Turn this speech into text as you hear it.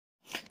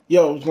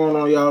Yo, what's going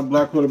on, y'all?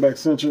 Black Quarterback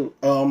Central.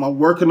 I'm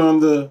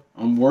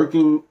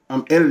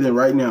editing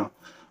right now.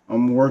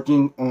 I'm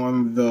working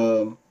on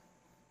the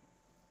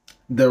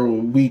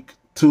week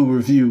 2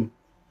 review.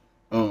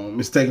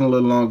 It's taking a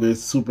little longer.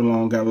 It's super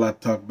long. Got a lot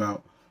to talk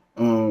about.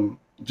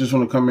 Just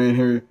want to come in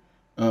here.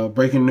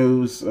 Breaking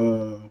news.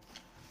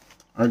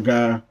 Our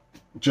guy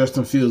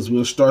Justin Fields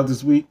will start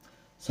this week,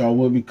 so I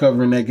will be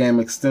covering that game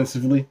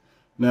extensively.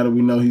 Now that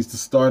we know he's the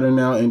starter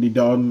now, Andy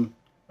Dalton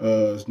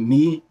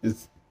knee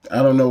is.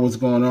 I don't know what's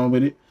going on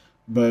with it,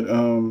 but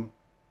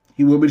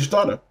he will be the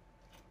starter.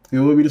 He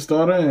will be the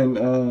starter,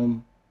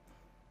 and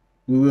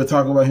we will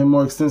talk about him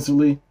more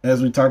extensively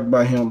as we talked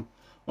about him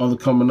on the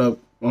coming up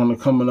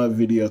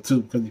video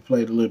too, because he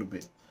played a little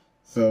bit.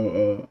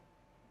 So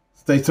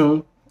stay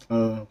tuned.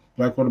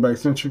 Black Quarterback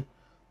Central.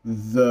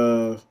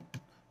 The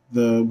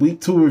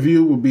week 2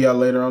 review will be out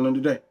later on in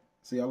the day.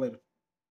 See y'all later.